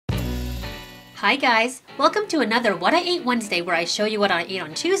Hi guys, welcome to another What I Ate Wednesday where I show you what I ate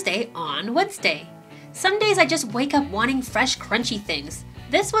on Tuesday on Wednesday. Some days I just wake up wanting fresh crunchy things.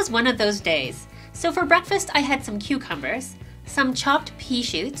 This was one of those days. So for breakfast I had some cucumbers, some chopped pea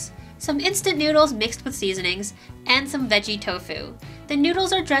shoots, some instant noodles mixed with seasonings, and some veggie tofu. The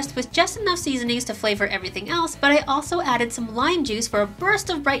noodles are dressed with just enough seasonings to flavor everything else, but I also added some lime juice for a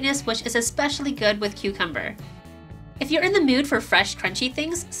burst of brightness, which is especially good with cucumber. If you're in the mood for fresh, crunchy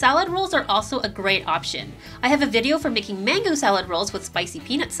things, salad rolls are also a great option. I have a video for making mango salad rolls with spicy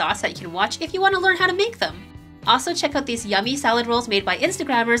peanut sauce that you can watch if you want to learn how to make them. Also check out these yummy salad rolls made by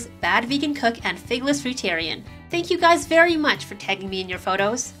Instagrammers Bad Vegan Cook and Figless Fruitarian. Thank you guys very much for tagging me in your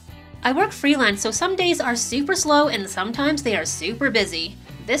photos. I work freelance, so some days are super slow and sometimes they are super busy.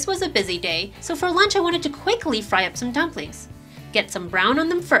 This was a busy day, so for lunch I wanted to quickly fry up some dumplings. Get some brown on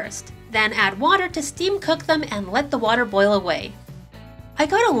them first. Then add water to steam cook them and let the water boil away. I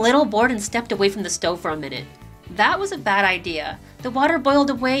got a little bored and stepped away from the stove for a minute. That was a bad idea. The water boiled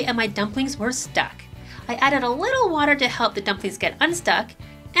away and my dumplings were stuck. I added a little water to help the dumplings get unstuck,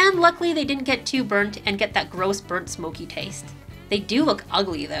 and luckily they didn't get too burnt and get that gross burnt smoky taste. They do look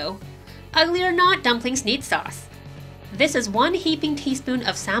ugly though. Ugly or not, dumplings need sauce. This is 1 heaping teaspoon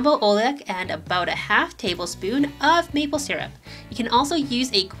of sambal oelek and about a half tablespoon of maple syrup. You can also use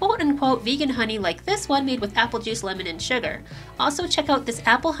a quote-unquote vegan honey like this one made with apple juice, lemon, and sugar. Also check out this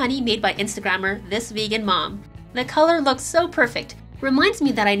apple honey made by Instagrammer This Vegan Mom. The color looks so perfect. Reminds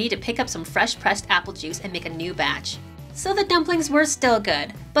me that I need to pick up some fresh pressed apple juice and make a new batch. So the dumplings were still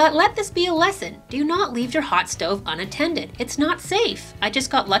good. But let this be a lesson. Do not leave your hot stove unattended. It's not safe. I just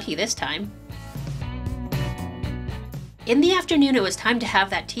got lucky this time. In the afternoon, it was time to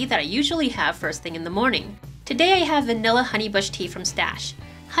have that tea that I usually have first thing in the morning. Today I have vanilla honeybush tea from Stash.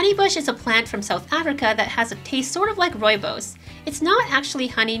 Honeybush is a plant from South Africa that has a taste sort of like rooibos. It's not actually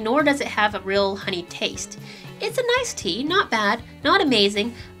honey, nor does it have a real honey taste. It's a nice tea, not bad, not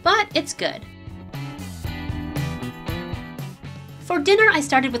amazing, but it's good. For dinner, I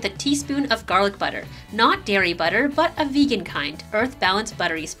started with a teaspoon of garlic butter. Not dairy butter, but a vegan kind, Earth Balance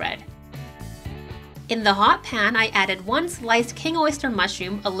buttery spread. In the hot pan, I added 1 sliced king oyster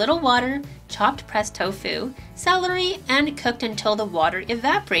mushroom, a little water, chopped pressed tofu, celery, and cooked until the water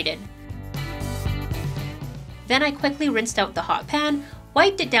evaporated. Then I quickly rinsed out the hot pan,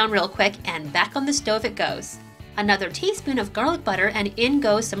 wiped it down real quick, and back on the stove it goes. Another teaspoon of garlic butter, and in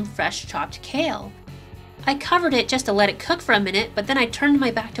goes some fresh chopped kale. I covered it just to let it cook for a minute, but then I turned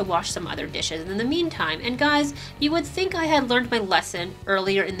my back to wash some other dishes in the meantime. And guys, you would think I had learned my lesson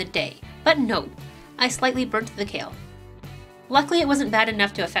earlier in the day, but no. I slightly burnt the kale. Luckily it wasn't bad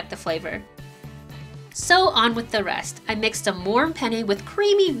enough to affect the flavor. So on with the rest. I mixed some warm penne with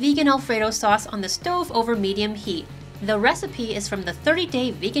creamy vegan Alfredo sauce on the stove over medium heat. The recipe is from the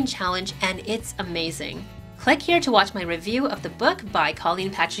 30-day vegan challenge and it's amazing. Click here to watch my review of the book by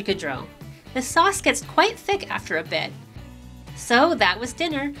Patrick-Goudreau. The sauce gets quite thick after a bit. So that was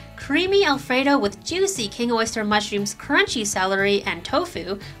dinner. Creamy Alfredo with juicy king oyster mushrooms, crunchy celery, and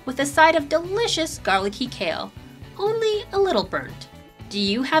tofu with a side of delicious garlicky kale. Only a little burnt. Do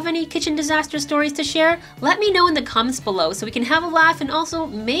you have any kitchen disaster stories to share? Let me know in the comments below so we can have a laugh and also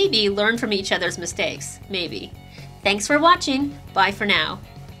maybe learn from each other's mistakes. Maybe. Thanks for watching. Bye for now.